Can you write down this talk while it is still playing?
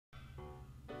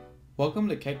Welcome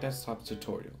to Cake Desktop's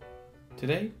tutorial.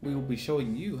 Today we will be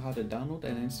showing you how to download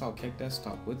and install Cake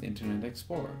Desktop with Internet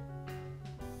Explorer.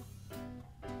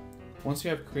 Once you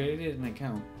have created an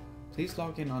account, please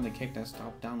log in on the Cake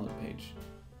Desktop download page.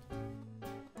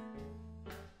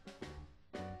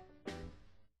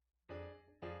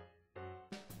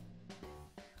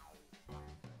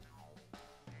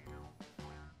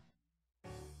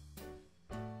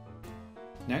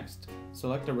 Next,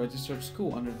 select a registered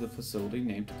school under the facility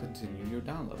name to continue your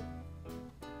download.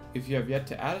 If you have yet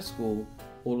to add a school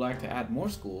or would like to add more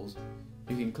schools,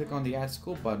 you can click on the Add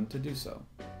School button to do so.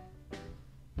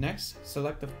 Next,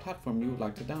 select the platform you would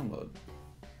like to download.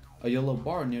 A yellow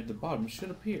bar near the bottom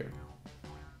should appear.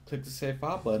 Click the Save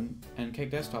File button and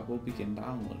Cake Desktop will begin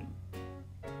downloading.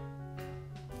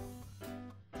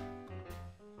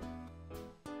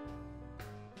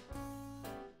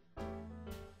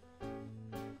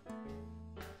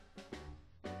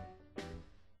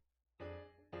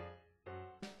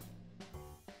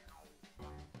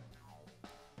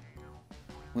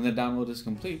 When the download is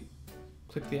complete,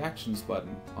 click the Actions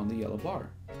button on the yellow bar.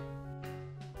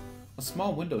 A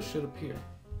small window should appear.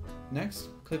 Next,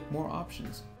 click More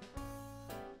Options,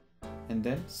 and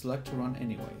then select to run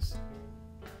anyways.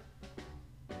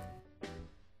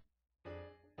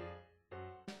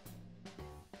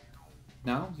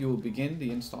 Now you will begin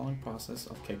the installing process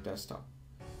of Cake Desktop.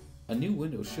 A new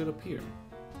window should appear.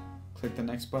 Click the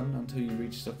next button until you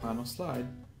reach the final slide,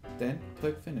 then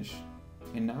click Finish.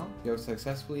 And now you have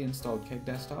successfully installed Cake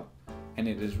Desktop and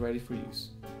it is ready for use.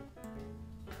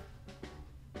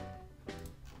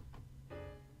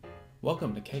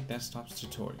 Welcome to Cake Desktop's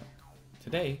tutorial.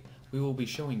 Today we will be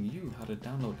showing you how to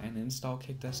download and install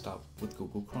Cake Desktop with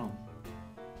Google Chrome.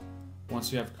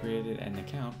 Once you have created an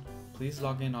account, please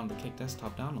log in on the Cake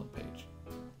Desktop download page.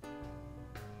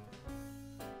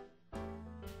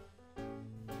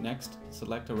 Next,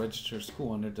 select a registered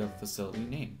school under the facility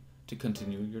name to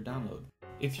continue your download.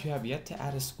 If you have yet to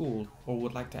add a school or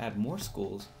would like to add more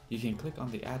schools, you can click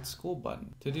on the Add School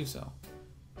button to do so.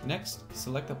 Next,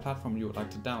 select the platform you would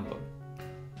like to download.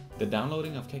 The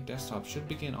downloading of Cake Desktop should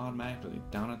begin automatically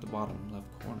down at the bottom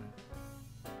left corner.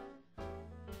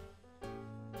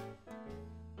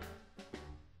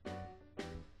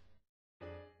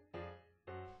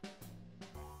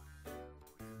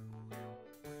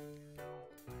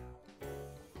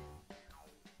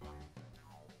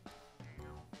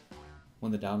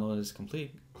 When the download is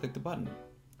complete, click the button.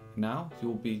 Now you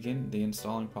will begin the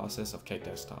installing process of Cake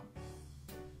Desktop.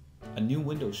 A new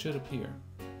window should appear.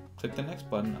 Click the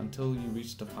next button until you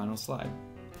reach the final slide.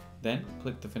 Then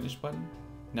click the Finish button.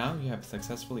 Now you have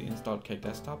successfully installed Cake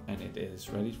Desktop and it is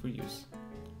ready for use.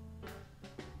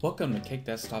 Welcome to Cake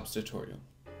Desktop's tutorial.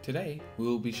 Today we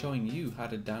will be showing you how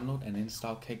to download and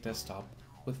install Cake Desktop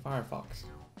with Firefox.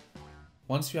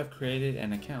 Once you have created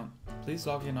an account, please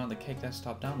log in on the Cake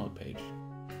Desktop download page.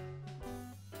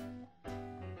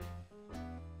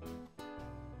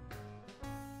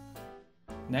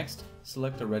 Next,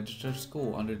 select a registered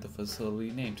school under the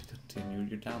facility name to continue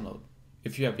your download.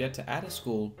 If you have yet to add a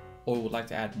school or would like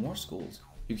to add more schools,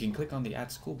 you can click on the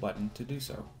Add School button to do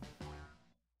so.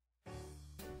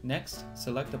 Next,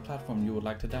 select the platform you would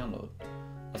like to download.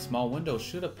 A small window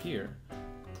should appear.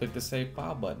 Click the Save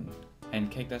File button and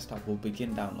Cake Desktop will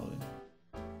begin downloading.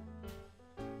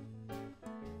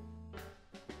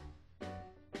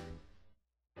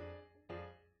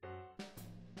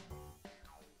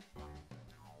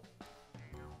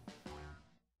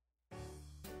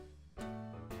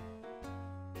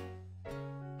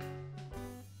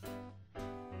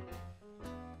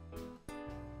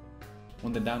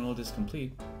 When the download is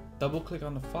complete, double-click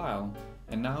on the file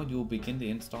and now you will begin the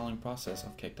installing process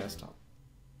of Cake Desktop.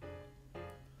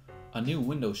 A new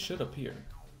window should appear.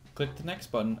 Click the next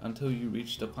button until you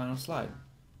reach the final slide.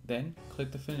 Then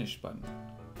click the Finish button.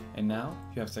 And now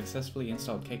you have successfully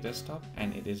installed Cake Desktop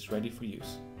and it is ready for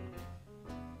use.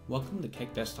 Welcome to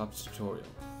Cake Desktop's tutorial.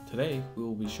 Today we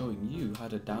will be showing you how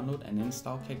to download and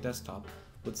install Cake Desktop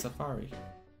with Safari.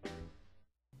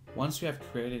 Once you have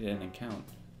created an account,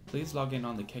 please log in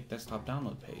on the Cake Desktop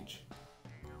download page.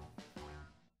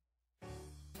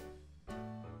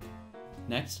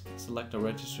 Next, select a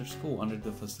registered school under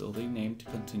the facility name to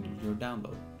continue your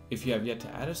download. If you have yet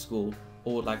to add a school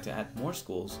or would like to add more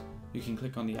schools, you can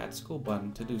click on the Add School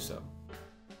button to do so.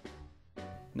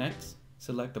 Next,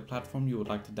 select the platform you would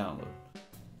like to download.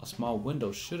 A small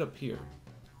window should appear.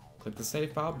 Click the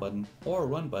Save File button or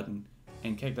Run button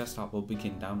and Cake Desktop will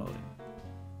begin downloading.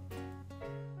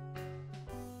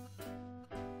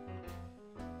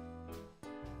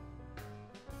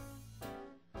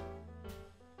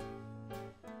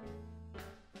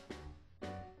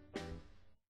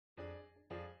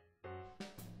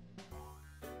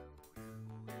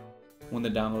 When the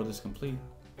download is complete,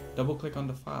 double click on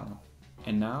the file,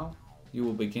 and now you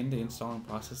will begin the installing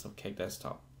process of Cake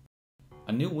Desktop.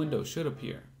 A new window should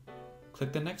appear.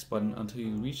 Click the next button until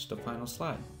you reach the final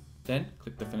slide, then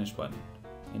click the finish button.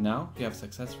 And now you have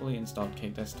successfully installed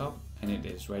Cake Desktop and it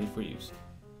is ready for use.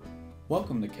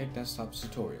 Welcome to Cake Desktop's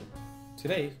tutorial.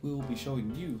 Today we will be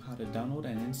showing you how to download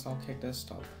and install Cake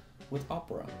Desktop with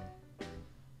Opera.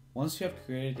 Once you have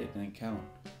created an account,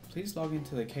 please log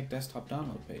into the Cake Desktop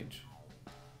download page.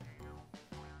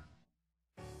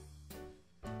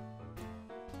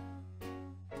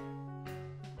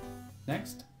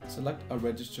 Next, select a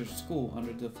registered school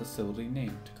under the facility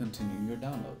name to continue your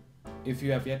download. If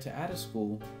you have yet to add a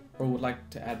school or would like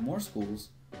to add more schools,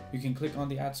 you can click on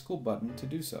the Add School button to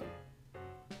do so.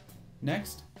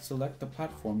 Next, select the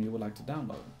platform you would like to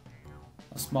download.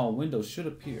 A small window should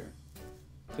appear.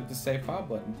 Click the Save File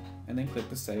button and then click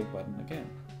the Save button again.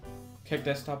 Cake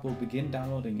Desktop will begin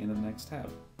downloading in the next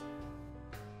tab.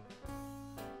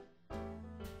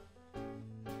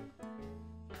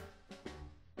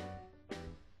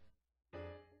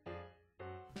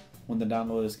 When the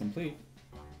download is complete,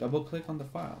 double click on the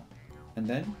file and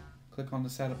then click on the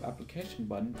Setup Application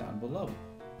button down below.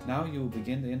 Now you will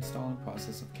begin the installing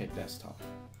process of Cake Desktop.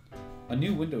 A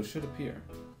new window should appear.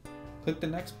 Click the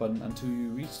next button until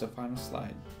you reach the final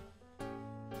slide.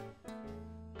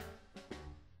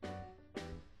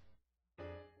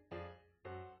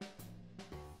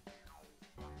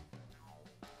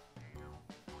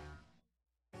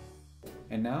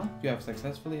 And now you have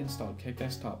successfully installed Cake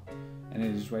Desktop and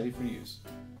it is ready for use.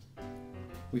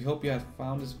 We hope you have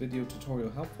found this video tutorial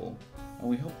helpful and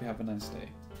we hope you have a nice day.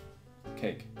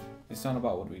 Cake, it's not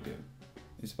about what we do,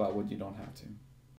 it's about what you don't have to.